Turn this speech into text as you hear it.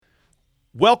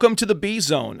Welcome to the B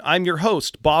Zone. I'm your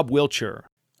host, Bob Wiltshire.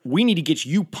 We need to get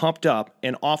you pumped up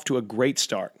and off to a great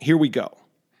start. Here we go.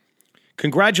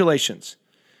 Congratulations.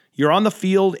 You're on the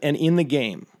field and in the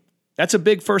game. That's a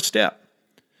big first step.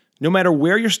 No matter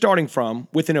where you're starting from,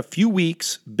 within a few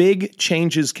weeks, big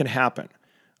changes can happen.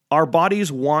 Our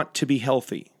bodies want to be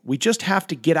healthy. We just have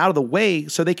to get out of the way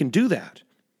so they can do that.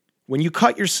 When you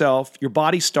cut yourself, your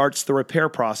body starts the repair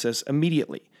process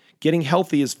immediately. Getting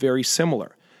healthy is very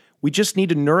similar. We just need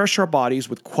to nourish our bodies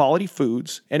with quality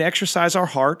foods and exercise our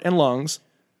heart and lungs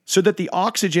so that the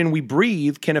oxygen we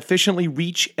breathe can efficiently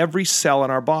reach every cell in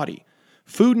our body.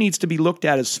 Food needs to be looked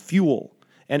at as fuel,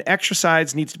 and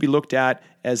exercise needs to be looked at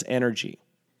as energy.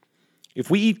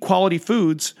 If we eat quality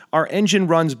foods, our engine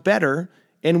runs better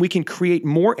and we can create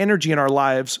more energy in our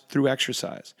lives through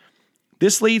exercise.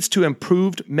 This leads to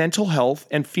improved mental health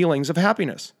and feelings of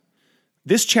happiness.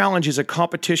 This challenge is a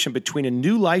competition between a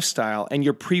new lifestyle and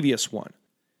your previous one.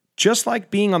 Just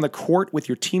like being on the court with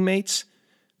your teammates,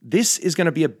 this is going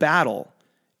to be a battle,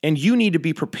 and you need to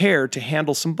be prepared to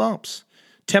handle some bumps.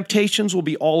 Temptations will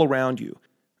be all around you.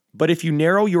 But if you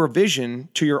narrow your vision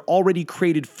to your already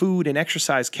created food and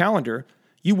exercise calendar,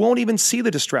 you won't even see the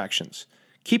distractions.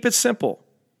 Keep it simple.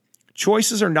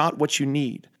 Choices are not what you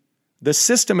need. The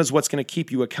system is what's going to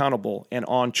keep you accountable and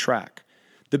on track.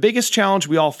 The biggest challenge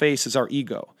we all face is our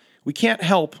ego. We can't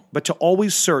help but to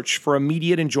always search for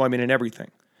immediate enjoyment in everything.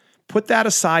 Put that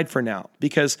aside for now,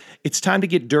 because it's time to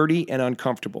get dirty and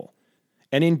uncomfortable.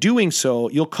 And in doing so,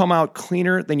 you'll come out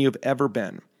cleaner than you've ever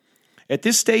been. At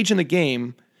this stage in the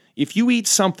game, if you eat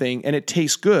something and it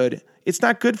tastes good, it's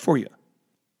not good for you.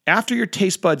 After your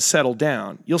taste buds settle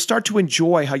down, you'll start to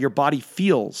enjoy how your body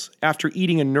feels after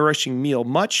eating a nourishing meal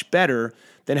much better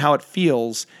than how it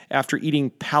feels after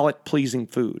eating palate-pleasing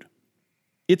food.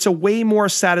 It's a way more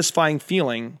satisfying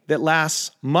feeling that lasts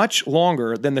much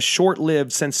longer than the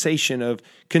short-lived sensation of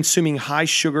consuming high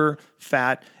sugar,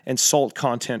 fat, and salt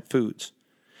content foods.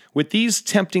 With these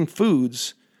tempting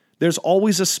foods, there's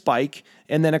always a spike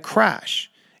and then a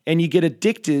crash, and you get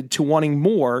addicted to wanting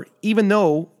more even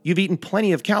though you've eaten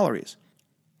plenty of calories.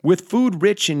 With food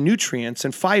rich in nutrients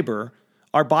and fiber,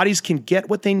 our bodies can get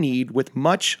what they need with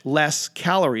much less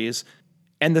calories,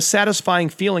 and the satisfying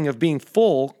feeling of being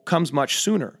full comes much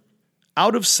sooner.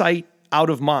 Out of sight, out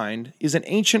of mind is an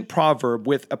ancient proverb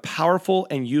with a powerful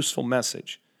and useful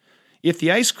message. If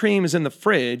the ice cream is in the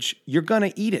fridge, you're going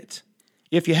to eat it.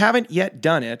 If you haven't yet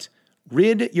done it,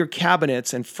 rid your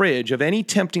cabinets and fridge of any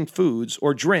tempting foods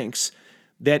or drinks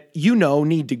that you know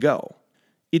need to go.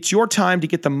 It's your time to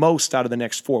get the most out of the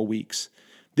next 4 weeks.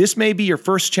 This may be your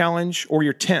first challenge or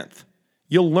your 10th.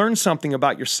 You'll learn something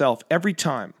about yourself every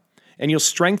time, and you'll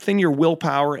strengthen your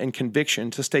willpower and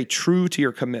conviction to stay true to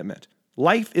your commitment.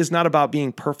 Life is not about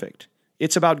being perfect.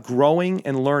 It's about growing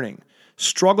and learning.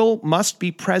 Struggle must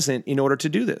be present in order to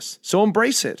do this, so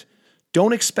embrace it.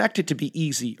 Don't expect it to be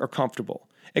easy or comfortable.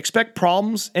 Expect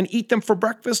problems and eat them for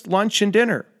breakfast, lunch, and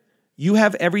dinner. You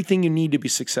have everything you need to be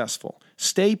successful.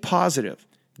 Stay positive.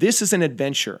 This is an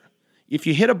adventure. If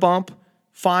you hit a bump,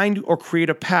 find or create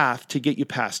a path to get you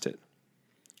past it.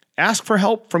 Ask for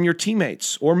help from your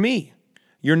teammates or me.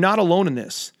 You're not alone in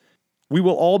this. We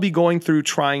will all be going through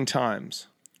trying times.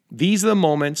 These are the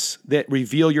moments that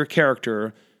reveal your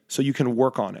character so you can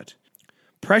work on it.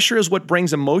 Pressure is what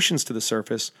brings emotions to the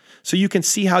surface so you can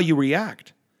see how you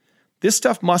react. This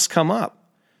stuff must come up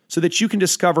so that you can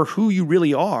discover who you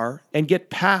really are and get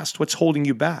past what's holding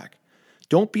you back.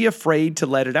 Don't be afraid to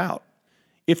let it out.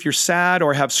 If you're sad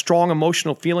or have strong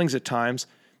emotional feelings at times,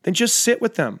 then just sit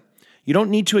with them. You don't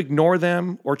need to ignore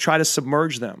them or try to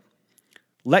submerge them.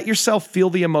 Let yourself feel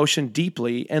the emotion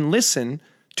deeply and listen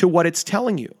to what it's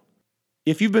telling you.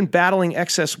 If you've been battling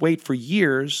excess weight for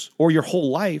years or your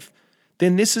whole life,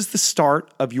 then this is the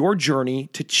start of your journey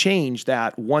to change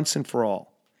that once and for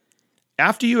all.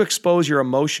 After you expose your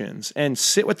emotions and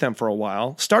sit with them for a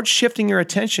while, start shifting your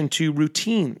attention to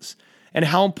routines and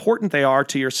how important they are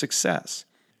to your success.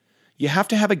 You have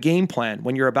to have a game plan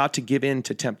when you're about to give in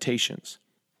to temptations.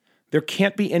 There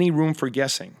can't be any room for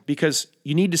guessing because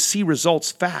you need to see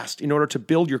results fast in order to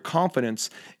build your confidence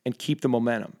and keep the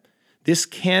momentum. This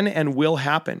can and will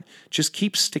happen. Just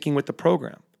keep sticking with the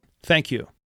program. Thank you.